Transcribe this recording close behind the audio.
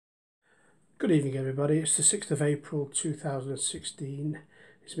Good evening everybody, it's the 6th of April 2016.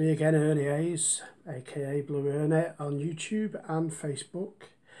 It's me again, Ernie Hayes, aka Blue Ernie, on YouTube and Facebook.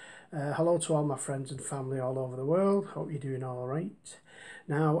 Hello to all my friends and family all over the world, hope you're doing alright.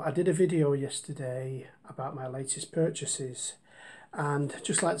 Now, I did a video yesterday about my latest purchases, and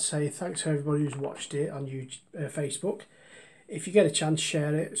just like to say thanks to everybody who's watched it on YouTube, Facebook. If you get a chance,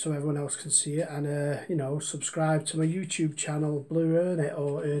 share it so everyone else can see it, and subscribe to my YouTube channel, Blue Ernie,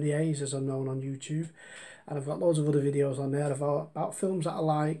 or Ernie Hayes as I'm known on YouTube. And I've got loads of other videos on there about films that I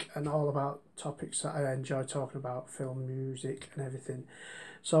like and all about topics that I enjoy talking about, film, music and everything.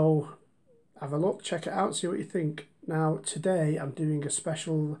 So have a look, check it out, see what you think. Now today I'm doing a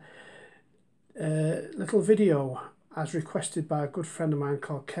special little video as requested by a good friend of mine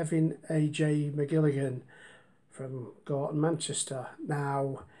called Kevin A.J. McGilligan from Gorton, Manchester.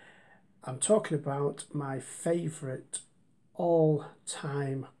 Now, I'm talking about my favourite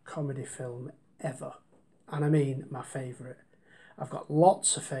all-time comedy film ever. And I mean my favourite. I've got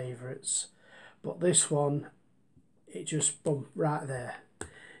lots of favourites, but this one, it just bumped right there.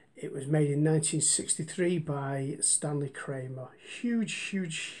 It was made in 1963 by Stanley Kramer. Huge,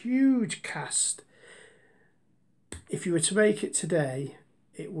 huge, huge cast. If you were to make it today,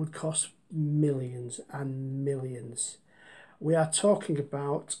 it would cost millions and millions. We are talking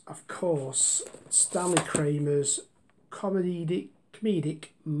about, of course, Stanley Kramer's comedic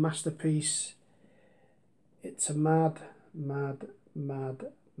masterpiece. It's a mad, mad, mad,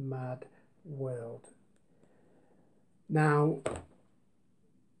 mad world. Now,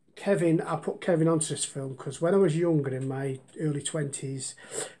 I put Kevin onto this film because when I was younger, in my early 20s,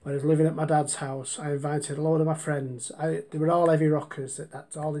 when I was living at my dad's house, I invited a load of my friends. They were all heavy rockers,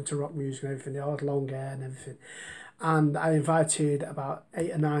 that's all into rock music and everything. They all had long hair and everything. And I invited about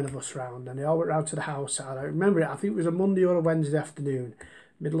 8 or 9 of us round, and they all went round to the house. And I remember it, I think it was a Monday or a Wednesday afternoon,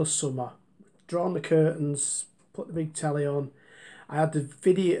 middle of summer. Drawn the curtains, put the big telly on. I had the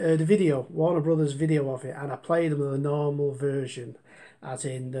video, Warner Brothers video of it, and I played them the normal version, as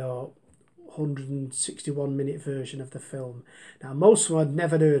in the 161-minute version of the film. Now, most of them had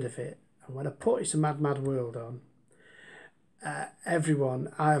never heard of it, and when I put It's a Mad, Mad World on,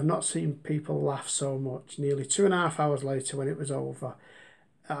 everyone, I have not seen people laugh so much. Nearly 2.5 hours later, when it was over,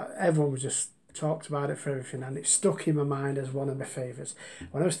 everyone was just talked about it for everything, and it stuck in my mind as one of my favourites.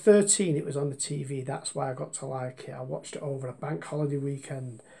 When I was 13, it was on the TV. That's why I got to like it. I watched it over a bank holiday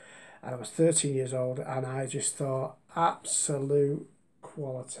weekend, and I was 13 years old, and I just thought, absolute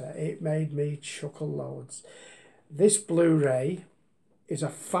quality. It made me chuckle loads. This Blu-ray is a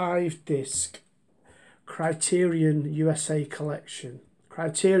 5-disc Criterion USA collection.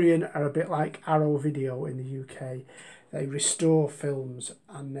 Criterion are a bit like Arrow Video in the UK. They restore films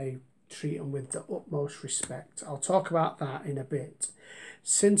and they treat them with the utmost respect. I'll talk about that in a bit.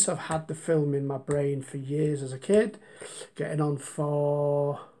 Since I've had the film in my brain for years as a kid, getting on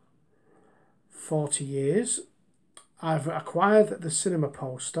for 40 years, I've acquired the cinema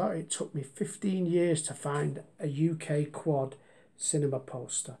poster. It took me 15 years to find a UK quad cinema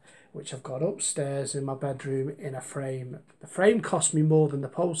poster, which I've got upstairs in my bedroom in a frame. The frame cost me more than the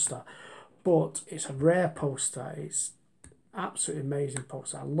poster, but it's a rare poster. It's absolutely amazing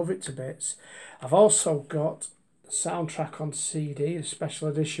poster. I love it to bits. I've also got the soundtrack on CD, the special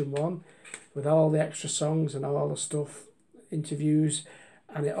edition one, with all the extra songs and all the stuff, interviews,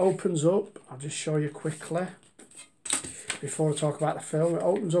 and it opens up. I'll just show you quickly before I talk about the film. It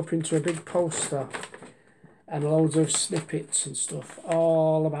opens up into a big poster and loads of snippets and stuff,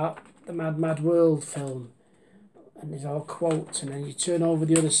 all about the Mad Mad World film. And there's all quotes, and then you turn over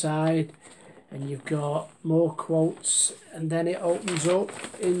the other side and you've got more quotes, and then it opens up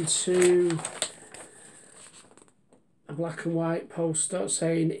into a black and white poster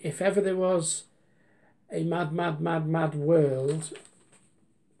saying, if ever there was a mad, mad, mad, mad world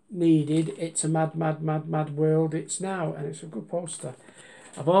needed, it's a mad, mad, mad, mad world, it's now. And it's a good poster.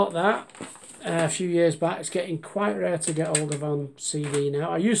 I bought that a few years back. It's getting quite rare to get hold of on CD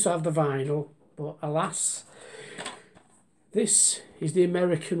now. I used to have the vinyl, but alas. This is the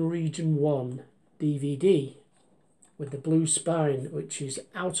American Region 1 DVD with the blue spine, which is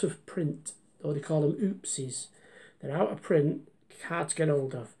out of print, or they call them oopsies. They're out of print, hard to get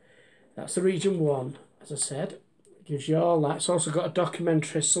hold of. That's the Region 1, as I said. It gives you all that. It's also got a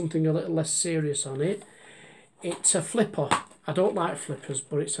documentary, something a little less serious on it. It's a flipper. I don't like flippers,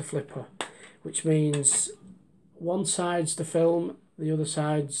 but it's a flipper, which means one side's the film, the other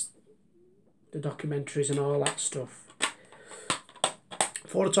side's the documentaries and all that stuff.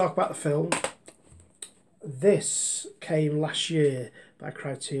 Before I talk about the film, this came last year by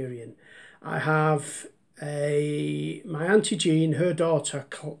Criterion. I have My Auntie Jean, her daughter,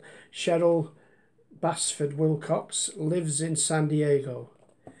 Cheryl Basford Wilcox, lives in San Diego.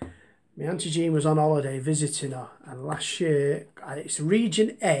 My Auntie Jean was on holiday visiting her, and last year, it's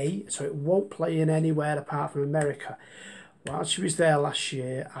Region A, so it won't play in anywhere apart from America. While she was there last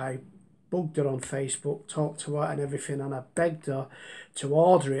year, I bugged her on Facebook, talked to her and everything, and I begged her to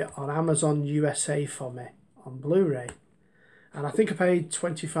order it on Amazon USA for me on Blu-ray. And I think I paid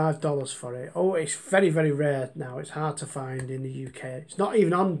 $25 for it. Oh, it's very, very rare now. It's hard to find in the UK. It's not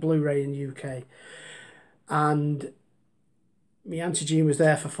even on Blu-ray in the UK. And my Auntie Jean was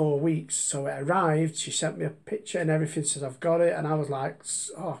there for 4 weeks. So it arrived. She sent me a picture and everything, says I've got it. And I was like,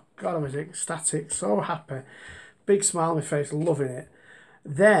 oh, God, I was ecstatic, so happy. Big smile on my face, loving it.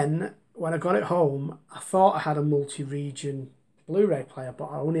 Then, when I got it home, I thought I had a multi-region Blu-ray player, but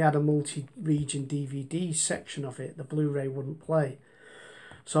I only had a multi-region DVD section of it. The Blu-ray wouldn't play.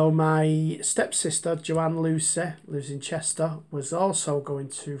 So my stepsister, Joanne Lucy, lives in Chester, was also going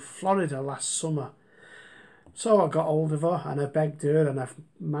to Florida last summer. So I got hold of her and I begged her and I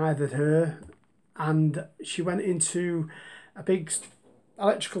mithered her, and she went into a big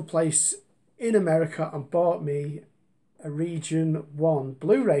electrical place in America and bought me a Region 1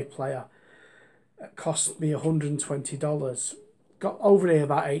 Blu-ray player. It cost me $120. Got over here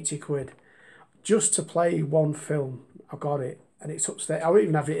about 80 quid. Just to play one film. I got it. And it's upstairs. I don't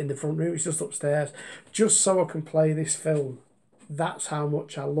even have it in the front room. It's just upstairs. Just so I can play this film. That's how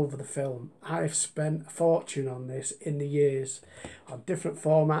much I love the film. I've spent a fortune on this in the years. On different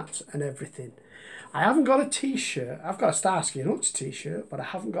formats and everything. I haven't got a t-shirt. I've got a Starsky and Hutch t-shirt, but I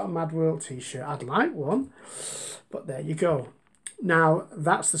haven't got a Mad World t-shirt. I'd like one, but there you go. Now,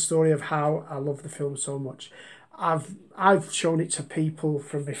 that's the story of how I love the film so much. I've shown it to people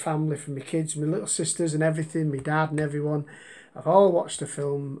from my family, from my kids, my little sisters and everything, my dad and everyone. I've all watched the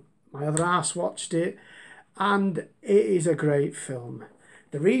film. My other ass watched it, and it is a great film.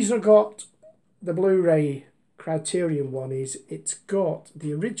 The reason I got the Blu-ray Criterion one is it's got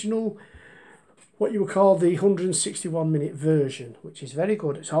the original, what you would call the 161-minute version, which is very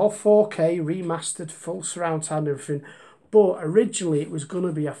good. It's all 4K, remastered, full surround sound and everything. But originally it was going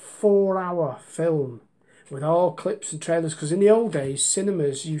to be a 4-hour film with all clips and trailers, because in the old days,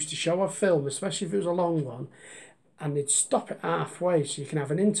 cinemas used to show a film, especially if it was a long one, and they'd stop it halfway so you can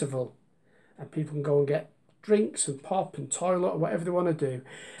have an interval and people can go and get drinks and pop and toilet or whatever they want to do.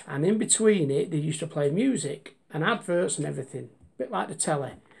 And in between it, they used to play music and adverts and everything, a bit like the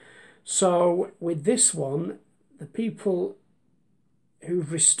telly. So with this one, the people who've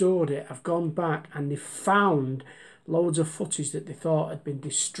restored it have gone back and they've found loads of footage that they thought had been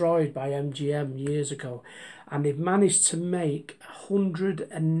destroyed by MGM years ago, and they've managed to make a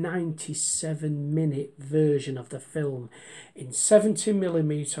 197-minute version of the film in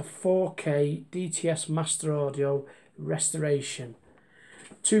 70mm 4K DTS Master Audio restoration,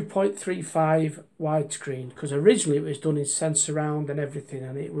 2.35 widescreen, because originally it was done in Sensurround and everything,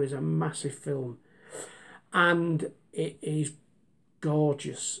 and it was a massive film, and it is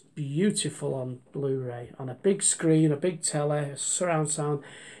gorgeous, beautiful on Blu-ray, on a big screen, a big telly, surround sound.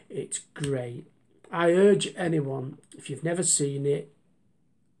 It's great. I urge anyone, if you've never seen it,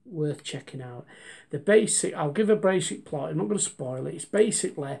 worth checking out. The basic, I'll give a basic plot, I'm not going to spoil it. It's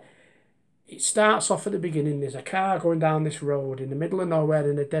basically, it starts off at the beginning, there's a car going down this road in the middle of nowhere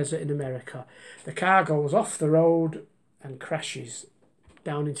in a desert in America. The car goes off the road and crashes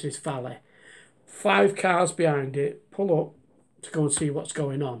down into this valley. 5 cars behind it pull up to go and see what's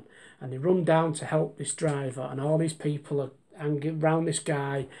going on, and they run down to help this driver, and all these people are hanging around this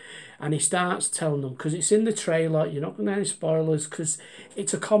guy, and he starts telling them, because it's in the trailer, you're not going to have any spoilers, because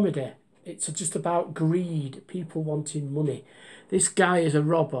it's a comedy, it's just about greed, people wanting money. This guy is a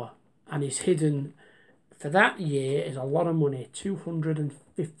robber, and he's hidden, for that year, is a lot of money,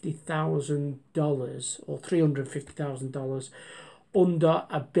 $250,000 or $350,000 under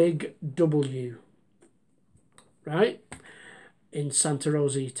a big W, right? In Santa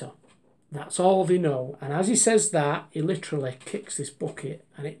Rosita. That's all they know. And as he says that, he literally kicks this bucket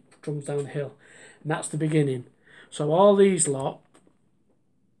and it comes down the hill. And that's the beginning. So all these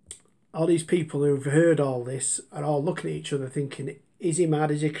people who've heard all this are all looking at each other thinking, is he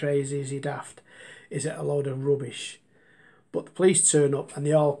mad, is he crazy, is he daft, is it a load of rubbish? But the police turn up and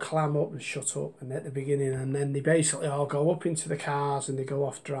they all clam up and shut up and at the beginning, and then they basically all go up into the cars and they go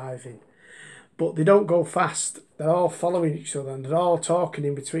off driving. But they don't go fast. They're all following each other and they're all talking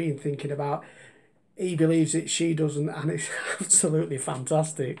in between, thinking about he believes it, she doesn't, and it's absolutely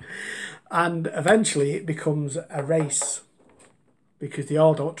fantastic. And eventually it becomes a race because they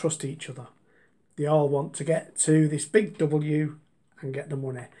all don't trust each other. They all want to get to this big W and get the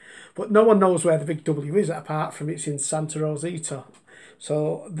money. But no one knows where the big W is apart from it's in Santa Rosita.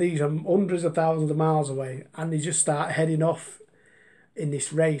 So these are hundreds of thousands of miles away, and they just start heading off in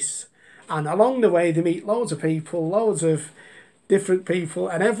this race. And along the way, they meet loads of people, loads of different people,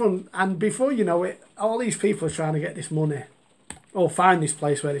 and everyone. And before you know it, all these people are trying to get this money, or find this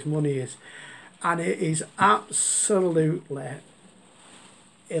place where this money is. And it is absolutely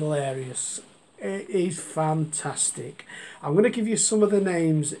hilarious. It is fantastic. I'm going to give you some of the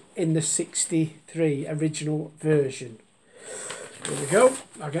names in the 63 original version. Here we go.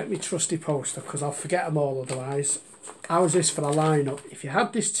 I'll get my trusty poster because I'll forget them all otherwise. How's this for a lineup? If you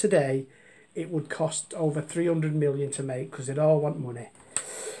had this today, it would cost over 300 million to make because they'd all want money.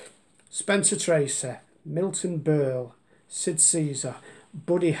 Spencer Tracy, Milton Berle, Sid Caesar,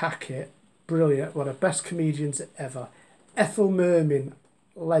 Buddy Hackett, brilliant, one of the best comedians ever. Ethel Mermin,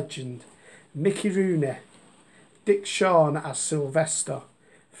 legend. Mickey Rooney, Dick Shawn as Sylvester,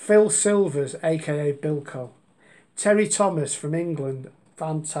 Phil Silvers, aka Bilko, Terry Thomas from England,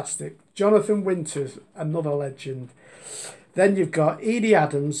 fantastic. Jonathan Winters, another legend. Then you've got Edie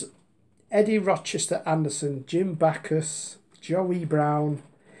Adams, Eddie Rochester Anderson, Jim Backus, Joey Brown.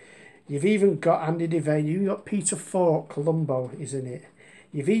 You've even got Andy Devane. You've got Peter Falk, Columbo is in it.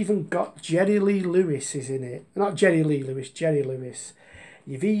 You've even got Jerry Lee Lewis is in it. Not Jerry Lee Lewis, Jerry Lewis.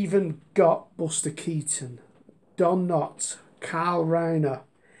 You've even got Buster Keaton, Don Knotts, Carl Reiner,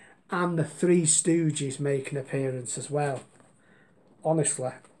 and the Three Stooges make an appearance as well. Honestly,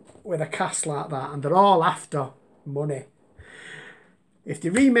 with a cast like that, and they're all after money. If they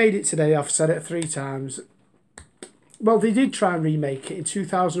remade it today, I've said it 3 times. Well, they did try and remake it in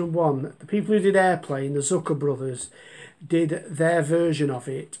 2001. The people who did Airplane, the Zucker brothers, did their version of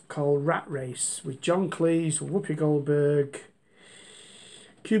it called Rat Race with John Cleese, Whoopi Goldberg,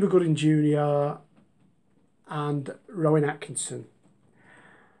 Cuba Gooding Jr. and Rowan Atkinson.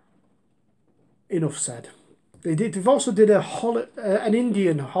 Enough said. They've also did an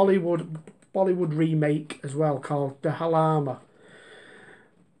Indian Bollywood remake as well called The Halama.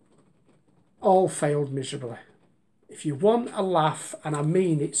 All failed miserably. If you want a laugh, and I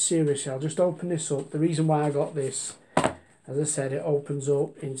mean it seriously, I'll just open this up. The reason why I got this, as I said, it opens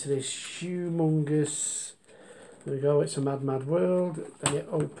up into this humongous, there we go, it's a mad, mad world. Then it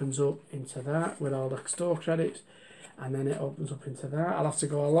opens up into that with all the store credits. And then it opens up into that. I'll have to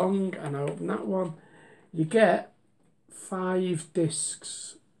go along and open that one. You get 5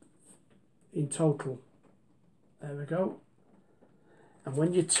 discs in total. There we go. And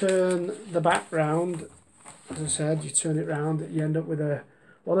when you turn the back round, as I said, you turn it round, you end up with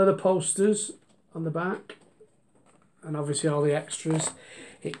one of the posters on the back. And obviously all the extras.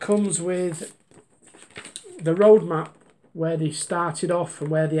 It comes with the roadmap where they started off and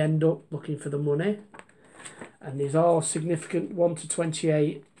where they end up looking for the money. And there's all significant 1 to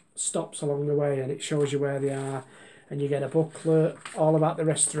 28 stops along the way, and it shows you where they are. And you get a booklet all about the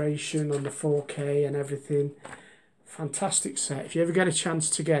restoration on the 4K and everything. Fantastic set. If you ever get a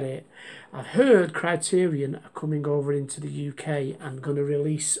chance to get it, I've heard Criterion are coming over into the UK and going to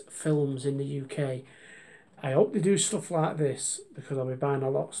release films in the UK. I hope they do stuff like this because I'll be buying a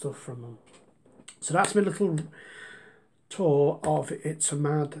lot of stuff from them. So that's my little tour of It's a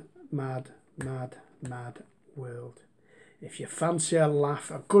Mad, Mad, Mad, Mad World. If you fancy a laugh,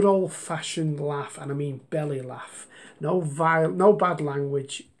 a good old-fashioned laugh, and I mean belly laugh, no bad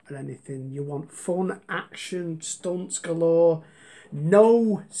language or anything, you want fun, action, stunts galore,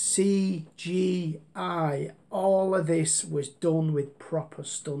 no CGI. All of this was done with proper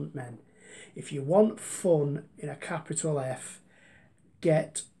stuntmen. If you want fun in a capital F,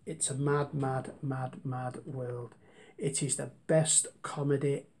 get It's a Mad, Mad, Mad, Mad World. It is the best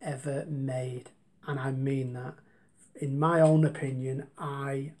comedy ever made. And I mean that. In my own opinion,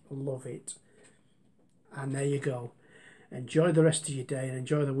 I love it. And there you go. Enjoy the rest of your day and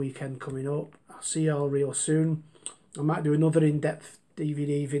enjoy the weekend coming up. I'll see you all real soon. I might do another in-depth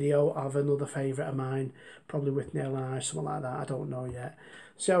DVD video of another favourite of mine. Probably with Nail and I, something like that. I don't know yet.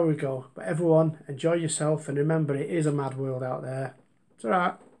 See how we go. But everyone, enjoy yourself. And remember, it is a mad world out there. It's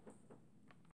alright.